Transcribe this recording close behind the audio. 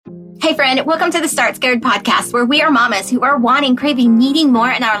Hey friend, welcome to the Start Scared podcast, where we are mamas who are wanting, craving, needing more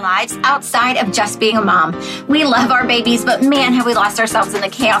in our lives outside of just being a mom. We love our babies, but man, have we lost ourselves in the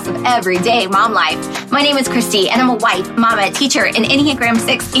chaos of everyday mom life. My name is Christy, and I'm a wife, mama, teacher, an Enneagram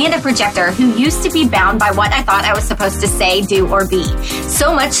 6, and a projector who used to be bound by what I thought I was supposed to say, do, or be.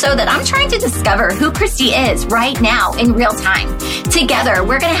 So much so that I'm trying to discover who Christy is right now in real time. Together,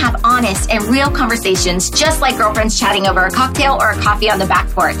 we're going to have honest and real conversations, just like girlfriends chatting over a cocktail or a coffee on the back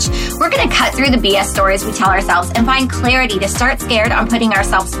porch. We're going to cut through the BS stories we tell ourselves and find clarity to start scared on putting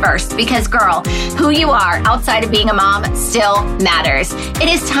ourselves first. Because girl, who you are outside of being a mom still matters. It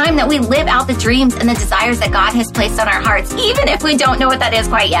is time that we live out the dreams and the desires that God has placed on our hearts, even if we don't know what that is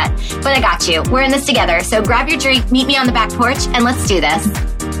quite yet. But I got you. We're in this together. So grab your drink, meet me on the back porch, and let's do this.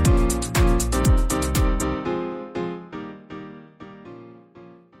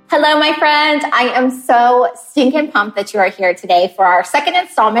 Hello, my friend. I am so stinking pumped that you are here today for our second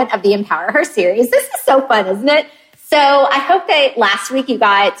installment of the Empower Her series. This is so fun, isn't it? So I hope that last week you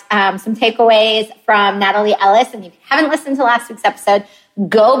got some takeaways from Natalie Ellis. And if you haven't listened to last week's episode,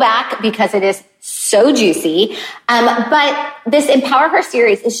 go back because it is so juicy. But this Empower Her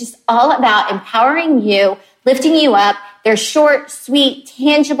series is just all about empowering you, lifting you up. They're short, sweet,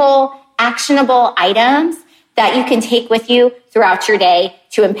 tangible, actionable items that you can take with you throughout your day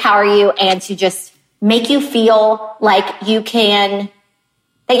to empower you and to just make you feel like you can,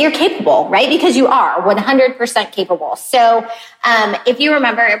 that you're capable, right? Because you are 100% capable. So if you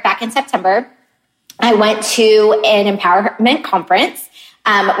remember back in September, I went to an empowerment conference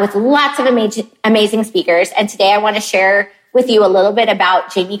with lots of amazing speakers. And today I want to share with you a little bit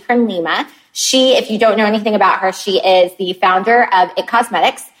about Jamie Kern Lima. She, if you don't know anything about her, she is the founder of IT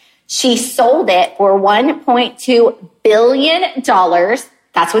Cosmetics. She sold it for $1.2 billion,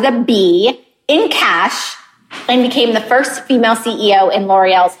 that's with a B, in cash, and became the first female CEO in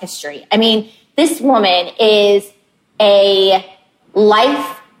L'Oreal's history. I mean, this woman is a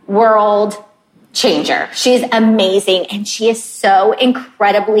life world changer. She's amazing, and she is so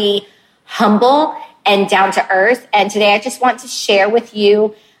incredibly humble and down to earth. And today I just want to share with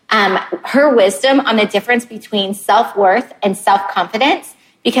you her wisdom on the difference between self-worth and self-confidence,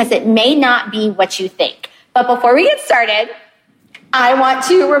 because it may not be what you think. But before we get started, I want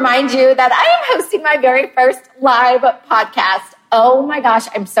to remind you that I am hosting my very first live podcast. Oh my gosh,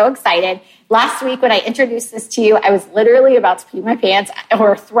 I'm so excited. Last week when I introduced this to you, I was literally about to pee my pants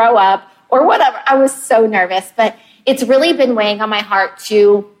or throw up or whatever. I was so nervous, but it's really been weighing on my heart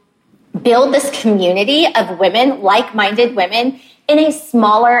to build this community of women, like-minded women, in a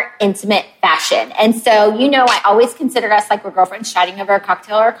smaller, intimate fashion. And so, you know, I always consider us like we're girlfriends chatting over a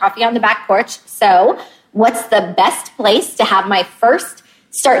cocktail or a coffee on the back porch. So what's the best place to have my first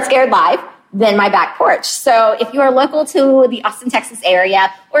Start Scared Live than my back porch? So if you are local to the Austin, Texas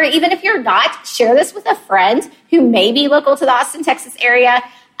area, or even if you're not, share this with a friend who may be local to the Austin, Texas area.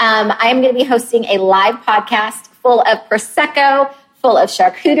 I am going to be hosting a live podcast full of Prosecco, full of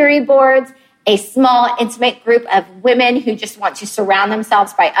charcuterie boards, a small, intimate group of women who just want to surround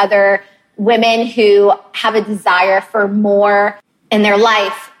themselves by other women who have a desire for more in their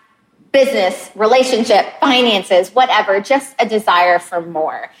life, business, relationship, finances, whatever, just a desire for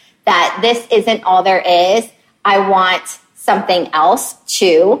more. That this isn't all there is. I want something else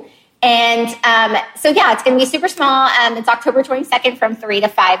too. And so, yeah, it's going to be super small. It's October 22nd from 3 to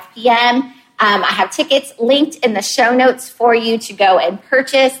 5 p.m. I have tickets linked in the show notes for you to go and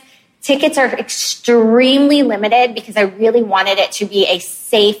purchase. Tickets are extremely limited because I really wanted it to be a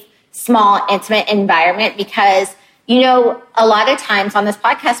safe, small, intimate environment because, you know, a lot of times on this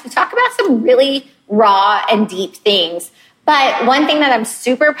podcast, we talk about some really raw and deep things. But one thing that I'm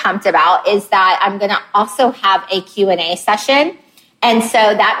super pumped about is that I'm going to also have a Q&A session. And so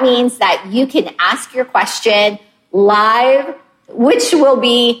that means that you can ask your question live, which will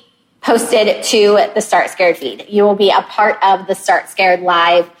be posted to the Start Scared feed. You will be a part of the Start Scared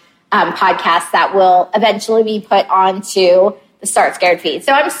Live podcast that will eventually be put onto the Start Scared feed.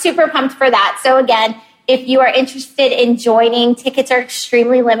 So I'm super pumped for that. So again, if you are interested in joining, tickets are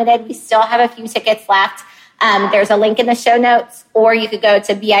extremely limited. We still have a few tickets left. There's a link in the show notes, or you could go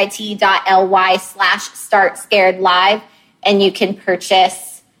to bit.ly/startscaredlive and you can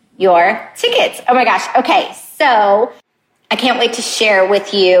purchase your tickets. Oh my gosh. Okay. So I can't wait to share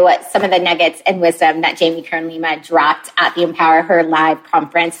with you some of the nuggets and wisdom that Jamie Kern Lima dropped at the Empower Her Live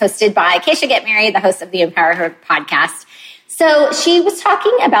conference hosted by Keisha Get Married, the host of the Empower Her podcast. So she was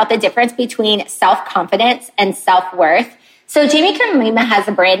talking about the difference between self-confidence and self-worth. So Jamie Kern Lima has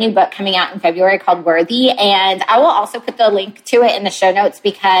a brand new book coming out in February called Worthy. And I will also put the link to it in the show notes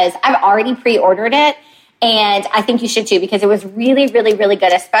because I've already pre-ordered it. And I think you should too, because it was really, really, really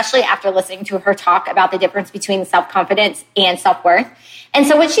good, especially after listening to her talk about the difference between self-confidence and self-worth. And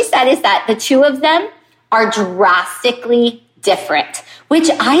so what she said is that the two of them are drastically different, which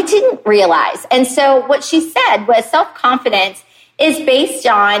I didn't realize. And so what she said was self-confidence is based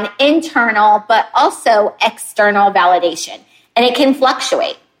on internal, but also external validation. And it can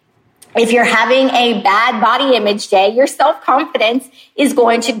fluctuate. If you're having a bad body image day, your self-confidence is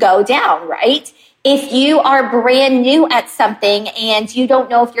going to go down, right? If you are brand new at something and you don't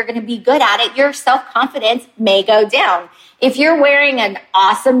know if you're going to be good at it, your self-confidence may go down. If you're wearing an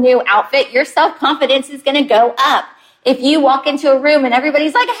awesome new outfit, your self-confidence is going to go up. If you walk into a room and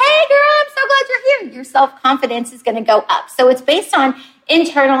everybody's like, hey girl, I'm so glad you're here, your self-confidence is going to go up. So it's based on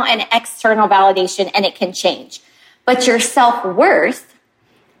internal and external validation, and it can change. But your self-worth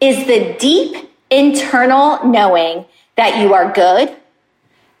is the deep internal knowing that you are good,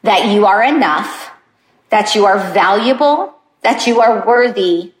 that you are enough, that you are valuable, that you are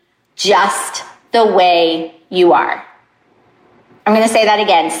worthy just the way you are. I'm going to say that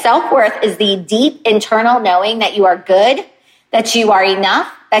again. Self-worth is the deep internal knowing that you are good, that you are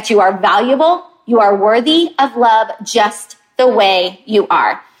enough, that you are valuable, you are worthy of love just the way you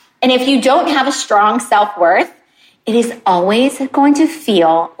are. And if you don't have a strong self-worth, it is always going to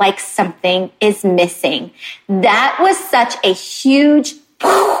feel like something is missing. That was such a huge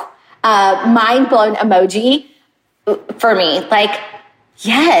mind-blown emoji for me. Like,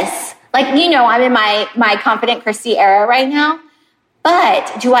 yes. Like, you know, I'm in my Confident Christy era right now.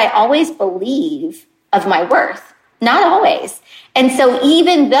 But do I always believe of my worth? Not always. And so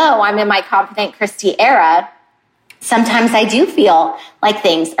even though I'm in my Confident Christy era, sometimes I do feel like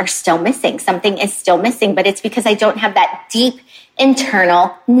things are still missing. Something is still missing, but it's because I don't have that deep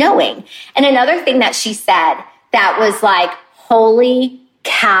internal knowing. And another thing that she said that was like, holy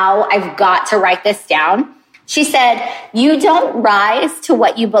cow, I've got to write this down. She said, you don't rise to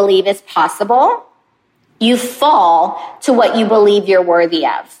what you believe is possible. You fall to what you believe you're worthy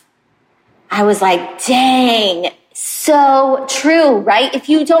of. I was like, dang, so true, right? If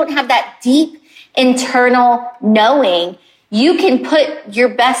you don't have that deep internal knowing, you can put your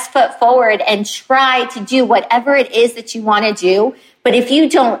best foot forward and try to do whatever it is that you want to do. But if you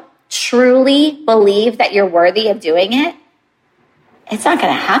don't truly believe that you're worthy of doing it, it's not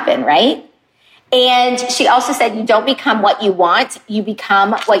going to happen, right? And she also said, you don't become what you want, you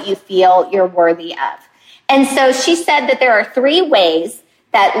become what you feel you're worthy of. And so she said that there are 3 ways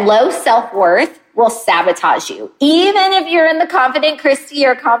that low self-worth will sabotage you. Even if you're in the Confident Christy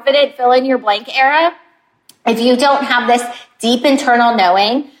or confident fill in your blank era, if you don't have this deep internal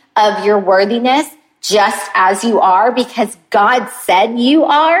knowing of your worthiness just as you are, because God said you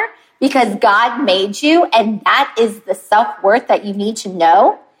are, because God made you, and that is the self-worth that you need to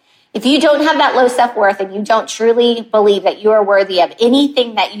know. If you don't have that low self-worth and you don't truly believe that you are worthy of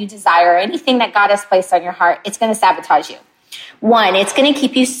anything that you desire, anything that God has placed on your heart, it's going to sabotage you. 1, it's going to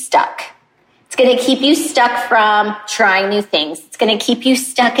keep you stuck. It's going to keep you stuck from trying new things. It's going to keep you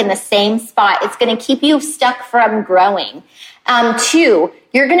stuck in the same spot. It's going to keep you stuck from growing. 2,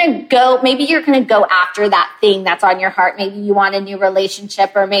 maybe you're going to go after that thing that's on your heart. Maybe you want a new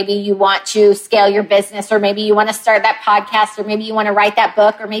relationship, or maybe you want to scale your business, or maybe you want to start that podcast, or maybe you want to write that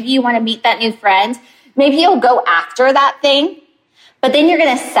book, or maybe you want to meet that new friend. Maybe you'll go after that thing, but then you're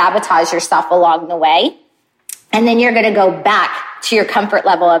going to sabotage yourself along the way. And then you're going to go back to your comfort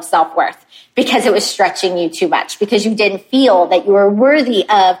level of self-worth because it was stretching you too much, because you didn't feel that you were worthy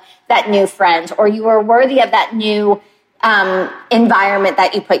of that new friend, or you were worthy of that new environment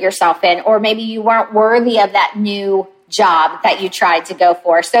that you put yourself in, or maybe you weren't worthy of that new job that you tried to go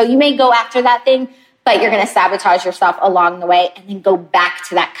for. So you may go after that thing, but you're going to sabotage yourself along the way and then go back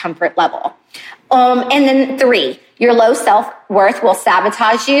to that comfort level. And then 3, your low self-worth will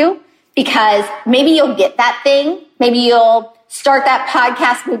sabotage you because maybe you'll get that thing. Maybe you'll start that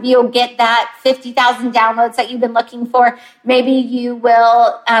podcast. Maybe you'll get that 50,000 downloads that you've been looking for. Maybe you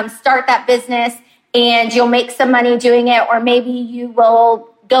will start that business and you'll make some money doing it. Or maybe you will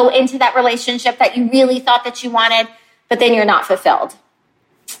go into that relationship that you really thought that you wanted, but then you're not fulfilled.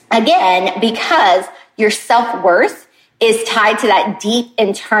 Again, because your self-worth is tied to that deep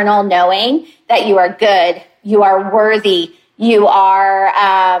internal knowing that you are good, you are worthy, you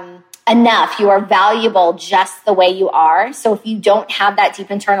are enough, you are valuable just the way you are. So if you don't have that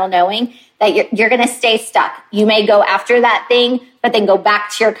deep internal knowing, that you're going to stay stuck. You may go after that thing, but then go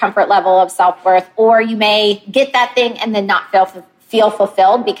back to your comfort level of self-worth, or you may get that thing and then not feel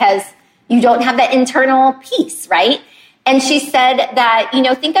fulfilled because you don't have that internal peace, right? And she said that,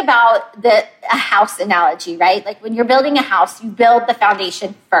 think about a house analogy, right? Like when you're building a house, you build the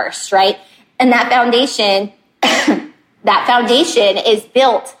foundation first, right? And that foundation, that foundation is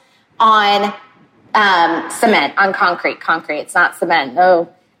built on cement, on concrete. It's not cement. No,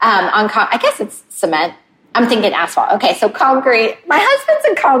 I guess it's cement. I'm thinking asphalt. Okay, so concrete. My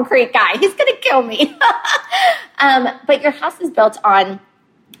husband's a concrete guy. He's going to kill me. But your house is built on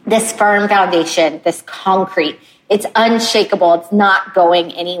this firm foundation, this concrete. It's unshakable. It's not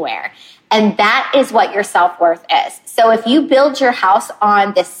going anywhere. And that is what your self-worth is. So if you build your house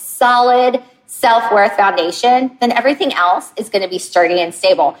on this solid self-worth foundation, then everything else is going to be sturdy and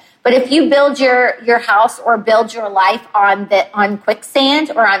stable. But if you build your house or build your life on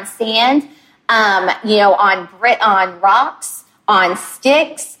quicksand or on sand, on rocks, on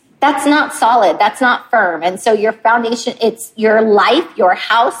sticks, that's not solid. That's not firm. And so your foundation, it's your life, your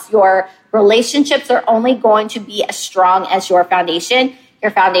house, your relationships are only going to be as strong as your foundation.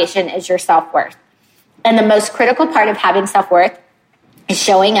 Your foundation is your self-worth. And the most critical part of having self-worth is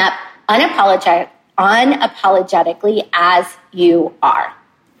showing up unapologetically as you are,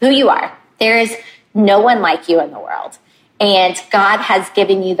 who you are. There is no one like you in the world. And God has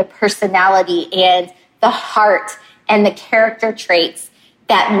given you the personality and the heart and the character traits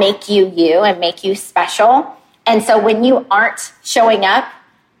that make you you and make you special. And so when you aren't showing up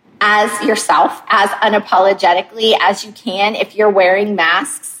as yourself, as unapologetically as you can, if you're wearing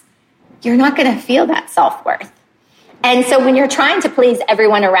masks, you're not going to feel that self-worth. And so when you're trying to please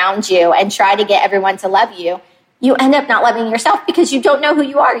everyone around you and try to get everyone to love you, you end up not loving yourself because you don't know who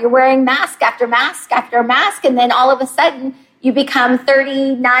you are. You're wearing mask after mask after mask. And then all of a sudden you become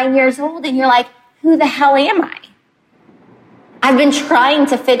 39 years old and you're like, who the hell am I? I've been trying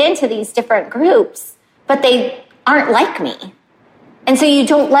to fit into these different groups, but they aren't like me. And so you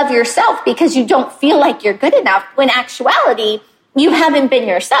don't love yourself because you don't feel like you're good enough when actuality, you haven't been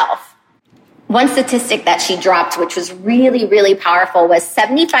yourself. One statistic that she dropped, which was really, really powerful, was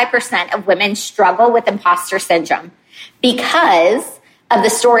 75% of women struggle with imposter syndrome because of the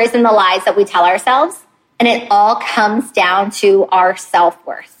stories and the lies that we tell ourselves. And it all comes down to our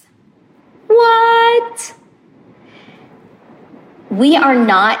self-worth. What? We are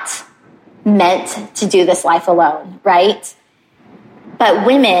not meant to do this life alone, right? But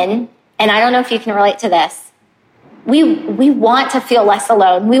women, and I don't know if you can relate to this, we want to feel less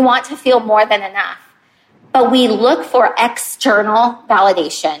alone. We want to feel more than enough. But we look for external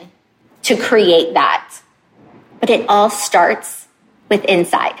validation to create that. But it all starts with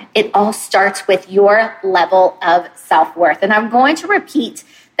inside. It all starts with your level of self-worth. And I'm going to repeat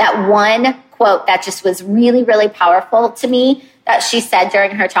that one quote that just was really, really powerful to me that she said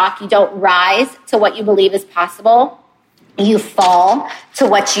during her talk. You don't rise to what you believe is possible. You fall to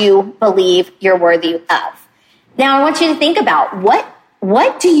what you believe you're worthy of. Now, I want you to think about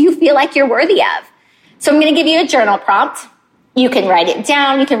what do you feel like you're worthy of? So I'm going to give you a journal prompt. You can write it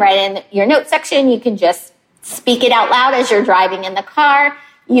down. You can write it in your note section. You can just speak it out loud as you're driving in the car.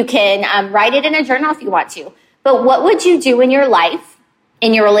 You can write it in a journal if you want to. But what would you do in your life,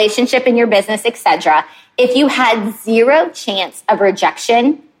 in your relationship, in your business, etc., if you had zero chance of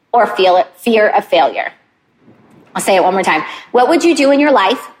rejection or fear of failure? I'll say it one more time. What would you do in your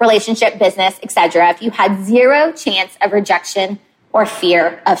life, relationship, business, etc., if you had zero chance of rejection or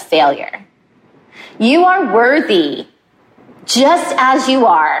fear of failure? You are worthy just as you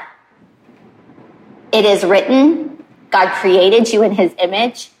are. It is written, God created you in his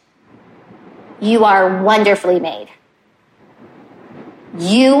image. You are wonderfully made.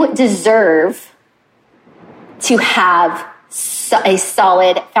 You deserve to have a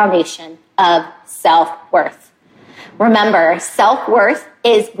solid foundation of self-worth. Remember, self-worth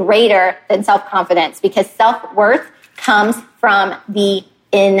is greater than self-confidence because self-worth comes from the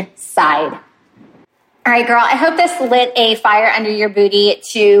inside. All right, girl, I hope this lit a fire under your booty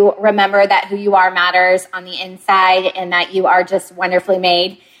to remember that who you are matters on the inside and that you are just wonderfully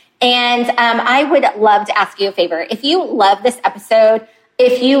made. And I would love to ask you a favor. If you love this episode,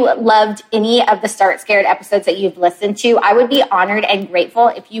 if you loved any of the Start Scared episodes that you've listened to, I would be honored and grateful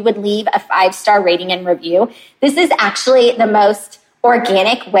if you would leave a 5-star rating and review. This is actually the most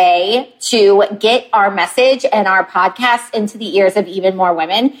organic way to get our message and our podcast into the ears of even more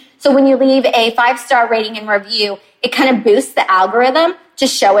women. So when you leave a 5-star rating and review, it kind of boosts the algorithm to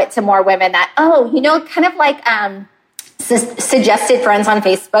show it to more women that, kind of like suggested friends on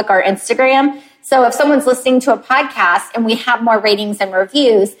Facebook or Instagram. So if someone's listening to a podcast and we have more ratings and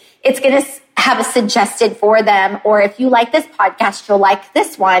reviews, it's going to have a suggested for them. Or if you like this podcast, you'll like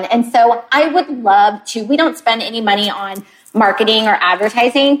this one. And so I would love to, we don't spend any money on marketing or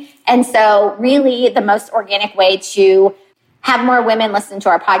advertising. And so really the most organic way to have more women listen to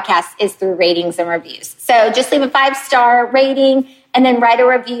our podcast is through ratings and reviews. So just leave a 5-star rating and then write a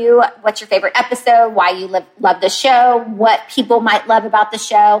review. What's your favorite episode? Why you love the show? What people might love about the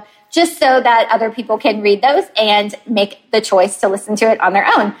show? Just so that other people can read those and make the choice to listen to it on their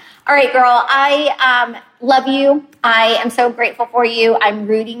own. All right, girl, I love you. I am so grateful for you. I'm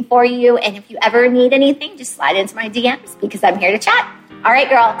rooting for you. And if you ever need anything, just slide into my DMs because I'm here to chat. All right,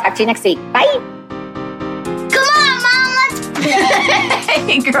 girl, talk to you next week. Bye. Come on, Mom, let's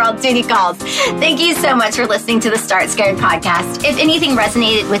Hey, girl, duty calls. Thank you so much for listening to the Start Scared podcast. If anything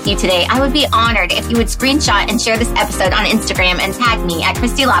resonated with you today, I would be honored if you would screenshot and share this episode on Instagram and tag me at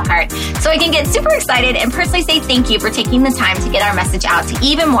Christy Lockhart so I can get super excited and personally say thank you for taking the time to get our message out to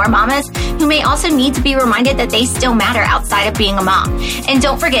even more mamas who may also need to be reminded that they still matter outside of being a mom. And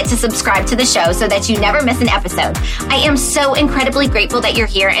don't forget to subscribe to the show so that you never miss an episode. I am so incredibly grateful that you're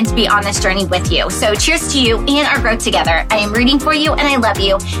here and to be on this journey with you. So cheers to you and our growth together. I am rooting for you and I love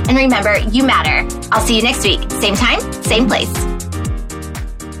you. And remember, you matter. I'll see you next week. Same time, same place.